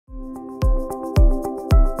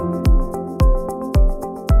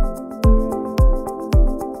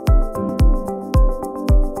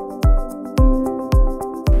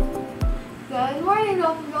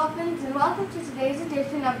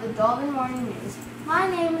News. My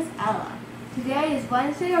name is Ella. Today is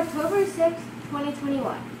Wednesday, October 6,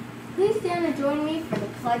 2021. Please stand and join me for the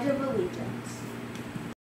Pledge of Allegiance.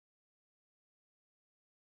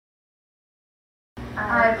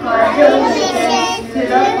 I pledge allegiance to the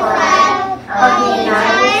flag of the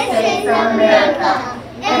United States of America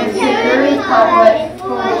and to the republic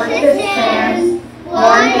for which it stands,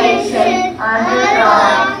 one nation, under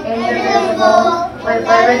God, indivisible, with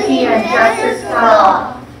liberty and justice for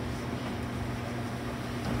all.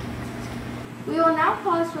 We will now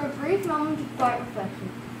pause for a brief moment of quiet reflection.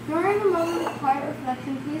 During the moment of quiet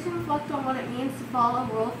reflection, please reflect on what it means to follow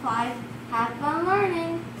Rule 5, have fun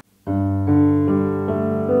learning.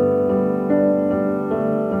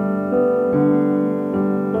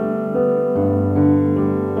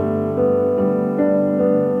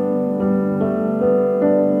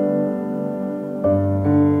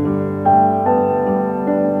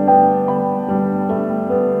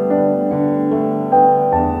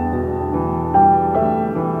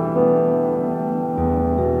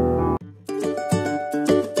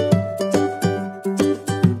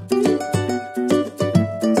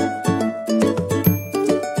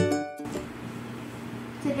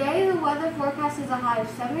 Today, the weather forecast is a high of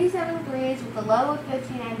 77 degrees with a low of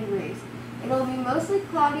 59 degrees. It will be mostly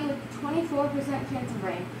cloudy with a 24% chance of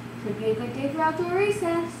rain. Should be a good day for outdoor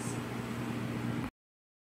recess.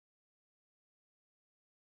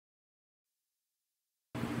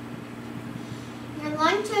 Your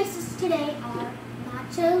lunch choices today are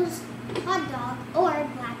nachos, hot dog, or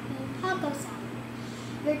black bean taco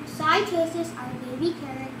salad. Your side choices are baby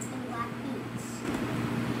carrots and black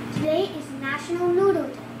beans. Today is National Noodle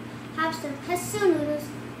Day. Have some pesto noodles,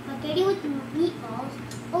 spaghetti with meatballs,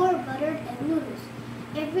 or buttered egg noodles.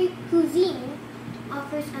 Every cuisine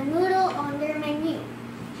offers a noodle on their menu.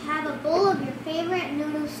 Have a bowl of your favorite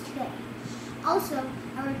noodles today. Also,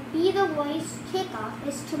 our Be the Voice kickoff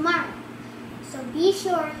is tomorrow, so be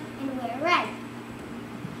sure and wear red.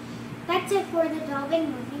 That's it for the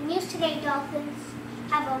Dolphin Movie News today, Dolphins.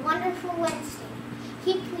 Have a wonderful Wednesday.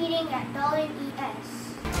 Keep tweeting at DolphinES.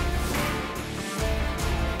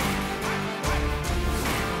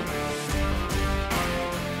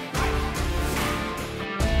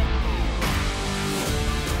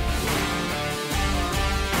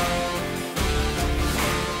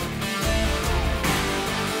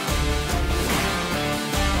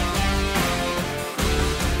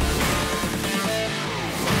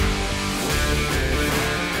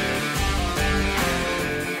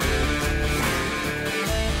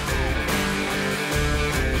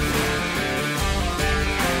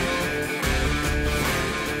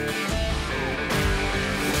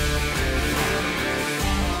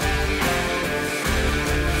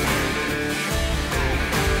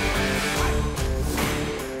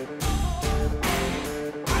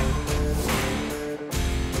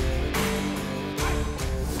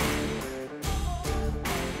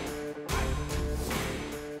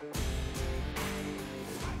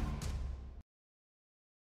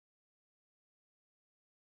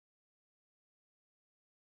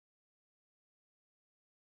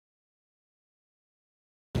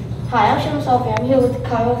 Hi, I'm Sean Selfie. I'm here with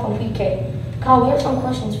Kyle from PK. Kyle, we have some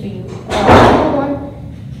questions for you. Number one,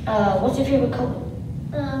 what's your favorite color?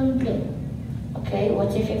 Blue. Okay,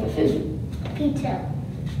 what's your favorite food? Pizza.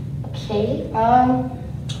 Okay,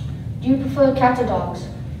 do you prefer cats or dogs?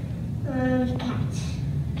 Cats.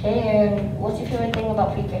 Okay, and what's your favorite thing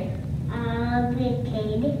about PK?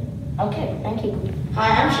 Played. Okay, thank you.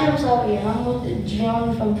 Hi, I'm Sean Selfie, and I'm with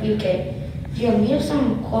Gian from PK. Gian, we have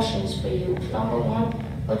some questions for you. Number one,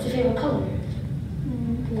 what's your favorite color?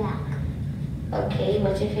 Black. Okay,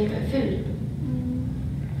 what's your favorite food?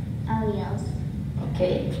 Oreos.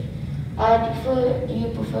 Okay. Do you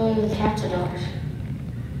prefer cats or dogs?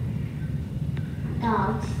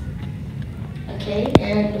 Dogs. Okay,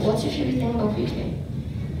 and what's your favorite thing about PK?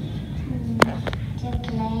 To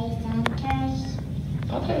play centers.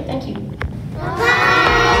 Okay, thank you.